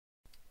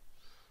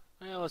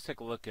Now let's take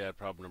a look at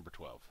problem number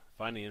 12.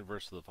 Find the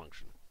inverse of the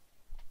function.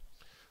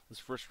 Let's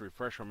first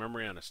refresh our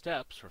memory on the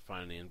steps for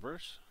finding the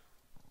inverse.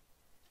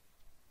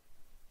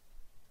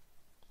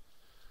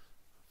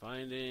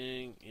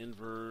 Finding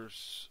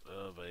inverse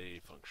of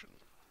a function.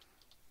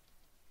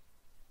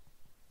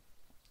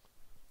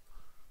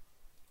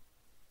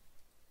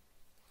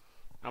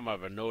 I'm going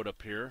to have a note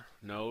up here.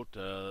 Note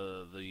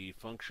the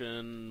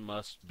function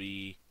must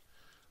be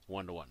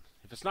 1-to-1.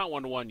 If it's not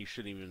 1-to-1, you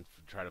shouldn't even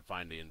try to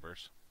find the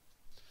inverse.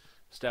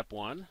 Step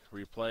 1,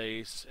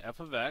 replace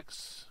f of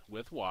x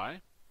with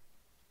y.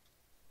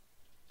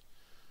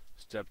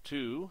 Step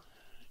 2,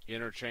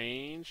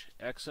 interchange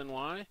x and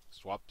y,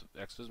 swap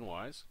x's and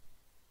y's.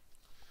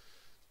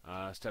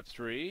 Step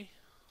 3,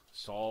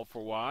 solve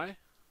for y.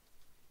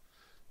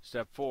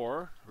 Step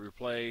 4,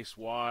 replace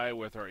y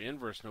with our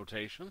inverse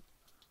notation.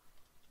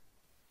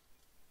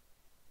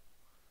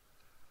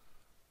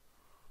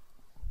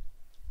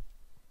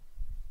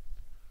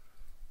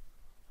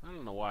 I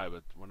don't know why,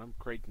 but when I'm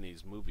creating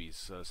these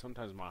movies,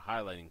 sometimes my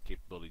highlighting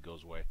capability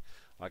goes away.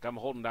 Like I'm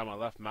holding down my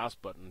left mouse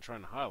button and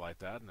trying to highlight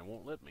that, and it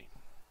won't let me.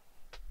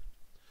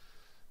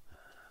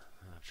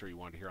 I'm sure you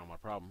wanted to hear all my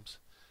problems.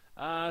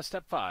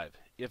 Step 5.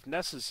 If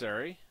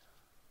necessary,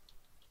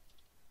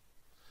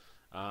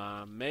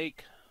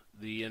 make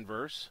the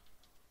inverse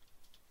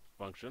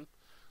function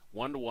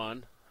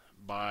 1-to-1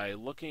 by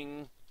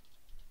looking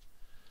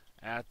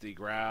at the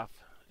graph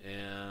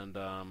and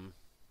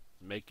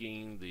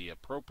making the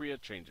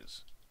appropriate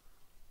changes.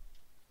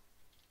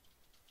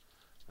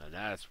 And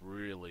that's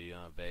really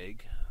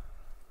vague.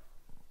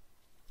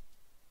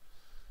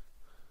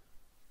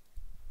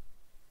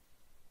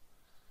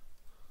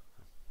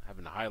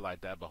 Having to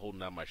highlight that by holding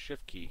down my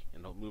shift key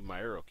and don't move my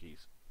arrow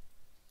keys.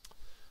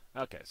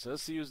 Okay, so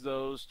let's use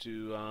those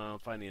to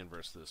find the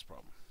inverse of this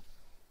problem.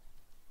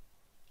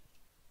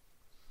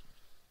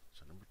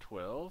 So number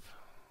 12.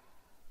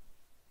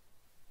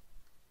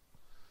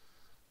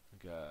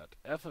 We got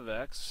f of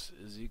x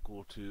is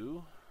equal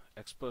to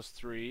x plus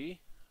 3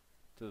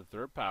 to the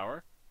third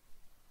power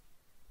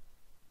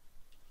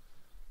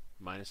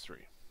minus 3.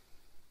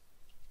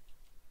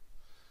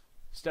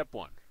 Step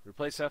 1.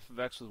 Replace f of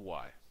x with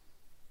y.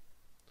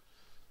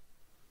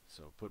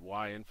 So put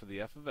y in for the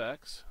f of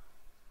x.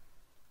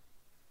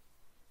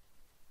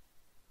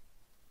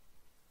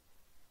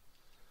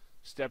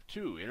 Step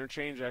 2,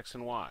 interchange x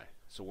and y.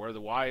 So where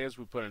the y is,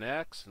 we put an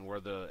x, and where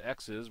the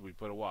x is, we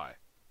put a y.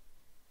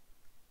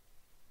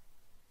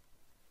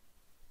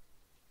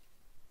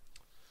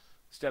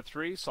 Step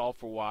 3, solve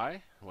for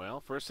y.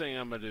 Well, first thing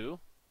I'm going to do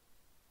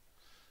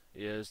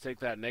is take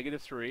that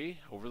negative 3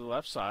 over the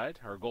left side.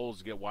 Our goal is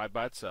to get y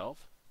by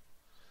itself.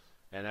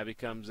 And that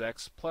becomes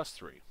x plus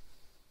 3.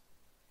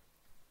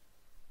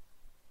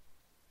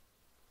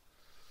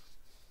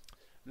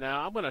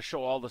 Now, I'm going to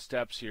show all the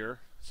steps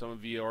here. Some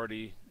of you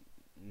already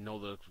know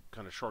the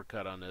kind of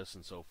shortcut on this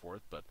and so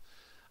forth, but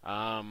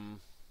I'm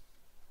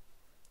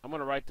going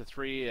to write the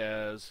 3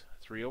 as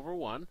 3 over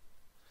 1,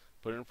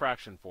 put it in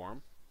fraction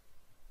form.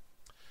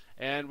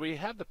 And we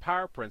have the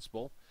power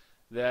principle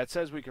that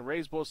says we can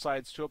raise both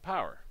sides to a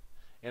power.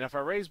 And if I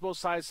raise both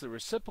sides to the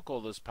reciprocal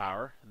of this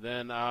power,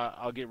 then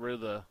I'll get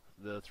rid of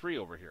the 3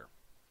 over here.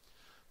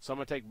 So I'm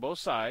going to take both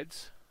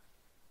sides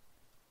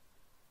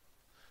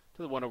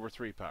to the 1 over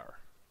 3 power.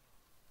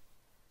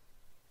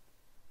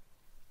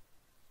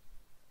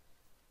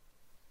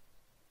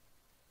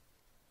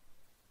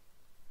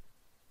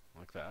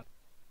 Like that.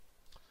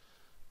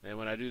 And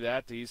when I do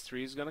that, these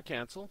 3's going to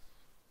cancel.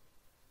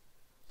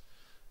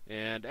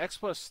 And x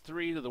plus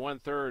 3 to the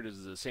 1/3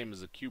 is the same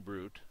as the cube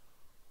root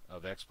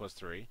of x plus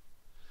 3.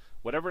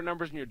 Whatever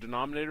number's in your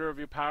denominator of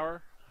your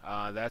power,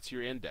 that's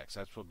your index.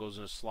 That's what goes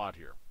in a slot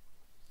here.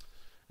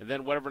 And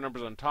then whatever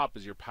number's on top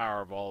is your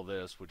power of all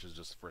this, which is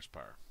just the first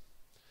power.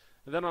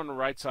 And then on the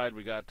right side,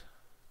 we got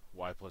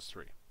y plus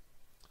 3.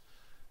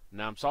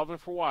 Now I'm solving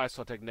for y,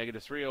 so I'll take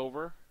negative 3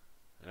 over.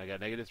 And I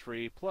got negative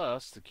 3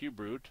 plus the cube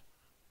root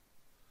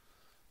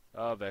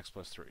of x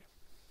plus 3.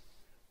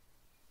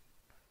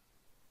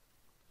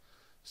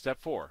 Step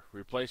 4.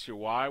 Replace your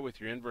y with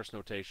your inverse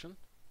notation.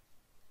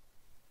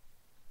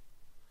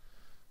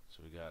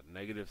 So we got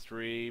negative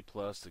 3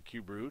 plus the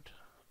cube root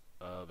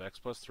of x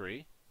plus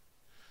 3.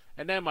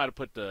 And then I might have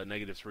put the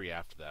negative 3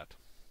 after that.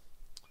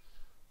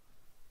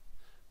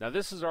 Now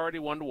this is already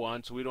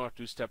 1-to-1, so we don't have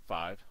to do step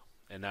 5.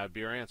 And that would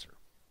be our answer.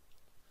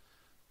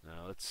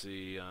 Now let's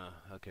see,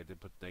 okay, I did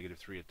put negative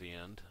 3 at the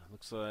end.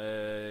 Looks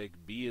like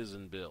B is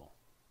in Bill.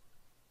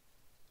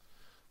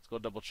 Let's go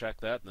double check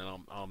that, and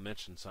then I'll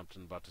mention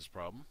something about this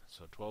problem.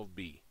 So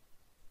 12B.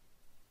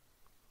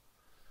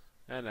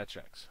 And that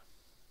checks.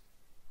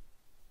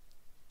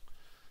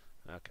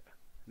 Okay.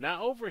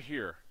 Now over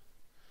here,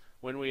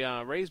 when we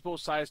raise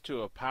both sides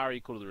to a power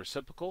equal to the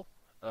reciprocal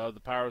of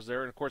the powers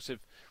there, and of course if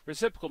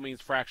reciprocal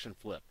means fraction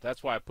flip,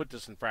 that's why I put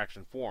this in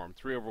fraction form.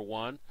 3 over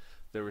 1,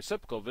 the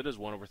reciprocal of it is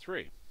 1 over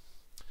 3.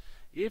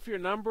 If your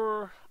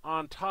number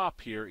on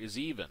top here is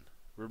even,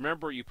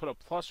 remember you put a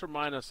plus or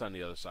minus on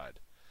the other side.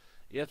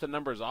 If the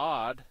number is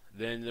odd,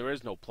 then there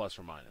is no plus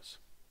or minus.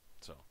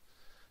 So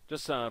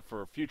just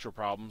for future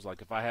problems,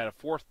 like if I had a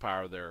fourth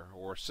power there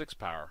or a sixth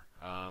power,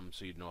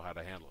 so you'd know how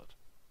to handle it.